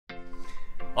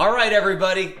All right,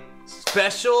 everybody,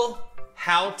 special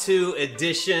how-to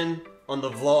edition on the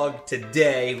vlog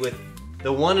today with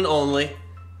the one and only,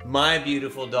 my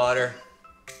beautiful daughter,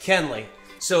 Kenley.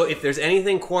 So if there's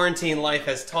anything quarantine life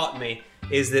has taught me,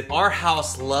 is that our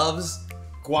house loves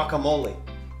guacamole.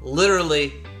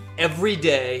 Literally every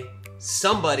day,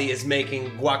 somebody is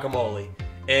making guacamole.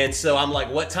 And so I'm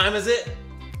like, what time is it?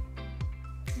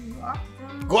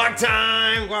 Guac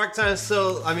time, guac time.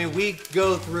 So, I mean, we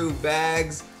go through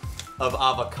bags of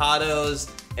avocados,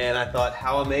 and I thought,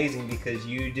 how amazing, because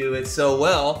you do it so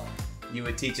well, you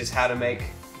would teach us how to make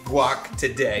guac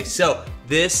today. So,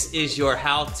 this is your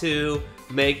how to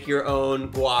make your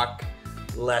own guac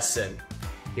lesson.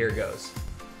 Here goes.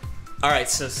 All right,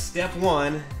 so step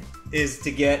one is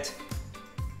to get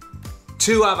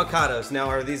 2 avocados. Now,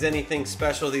 are these anything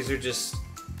special? These are just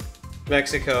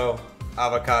Mexico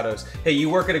avocados. Hey, you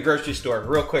work at a grocery store.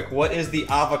 Real quick, what is the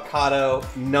avocado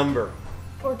number?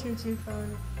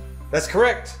 4225. That's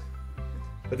correct.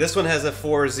 But this one has a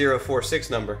 4046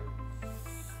 number.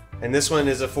 And this one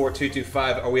is a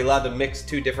 4225. Are we allowed to mix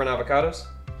 2 different avocados?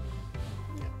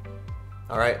 Yeah.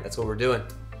 All right, that's what we're doing.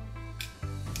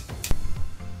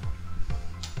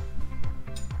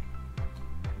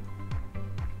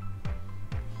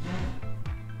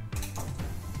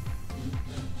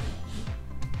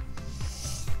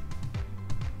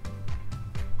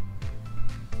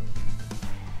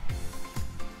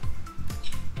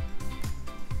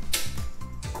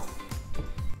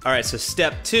 All right, so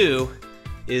step 2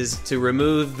 is to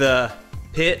remove the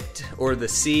pit or the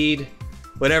seed,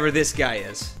 whatever this guy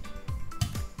is.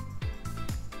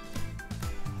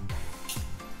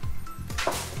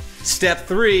 Step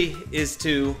 3 is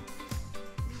to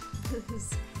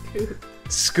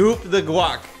scoop the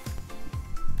guac.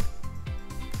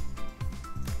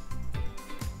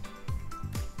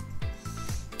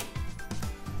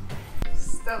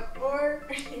 Step 4,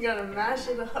 you gotta mash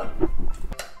it up.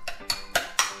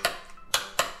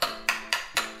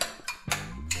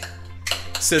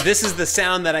 So this is the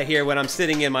sound that I hear when I'm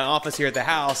sitting in my office here at the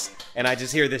house, and I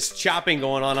just hear this chopping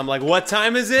going on. I'm like, what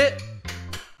time is it?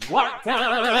 Guac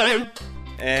time!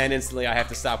 And instantly I have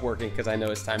to stop working because I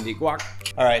know it's time to eat guac.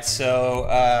 All right, so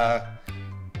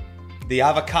the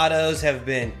avocados have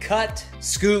been cut,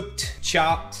 scooped,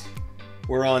 chopped.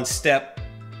 We're on step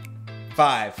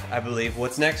 5, I believe.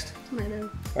 What's next? Tomato.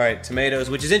 All right, tomatoes,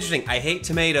 which is interesting. I hate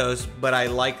tomatoes, but I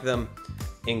like them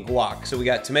in guac. So we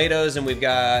got tomatoes, and we've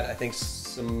got, I think,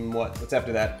 some, what's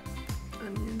after that?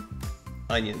 Onion.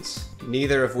 Onions.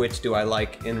 Neither of which do I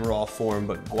like in raw form,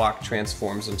 but guac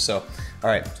transforms them. So, all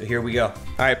right, so here we go. All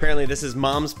right, apparently this is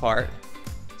Mom's part.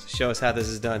 So show us how this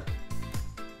is done.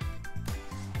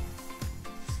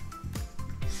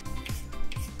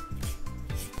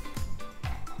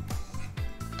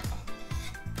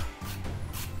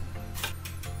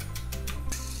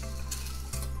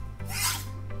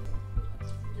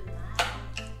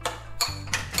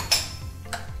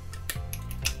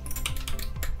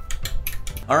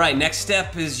 All right, next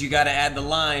step is you gotta add the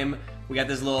lime. We got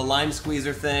this little lime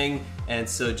squeezer thing, and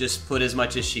so just put as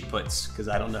much as she puts, because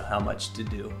I don't know how much to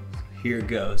do. Here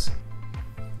goes.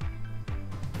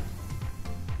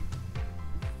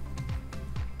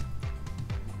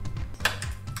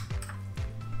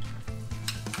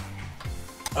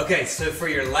 Okay, so for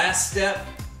your last step,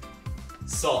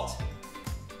 salt.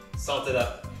 Salt it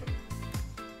up.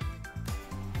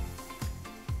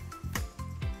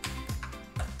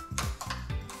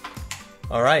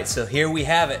 All right, so here we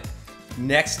have it.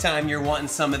 Next time you're wanting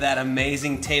some of that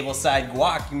amazing tableside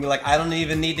guac, you can be like, I don't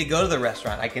even need to go to the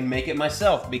restaurant. I can make it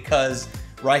myself, because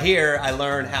right here I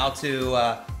learned how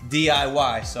to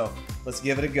DIY. So let's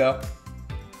give it a go.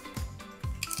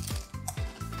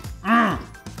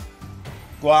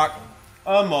 Guac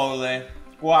amole,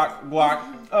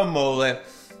 guac amole.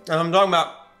 And I'm talking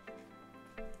about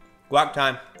guac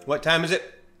time. What time is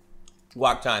it?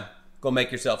 Guac time. Go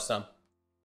make yourself some.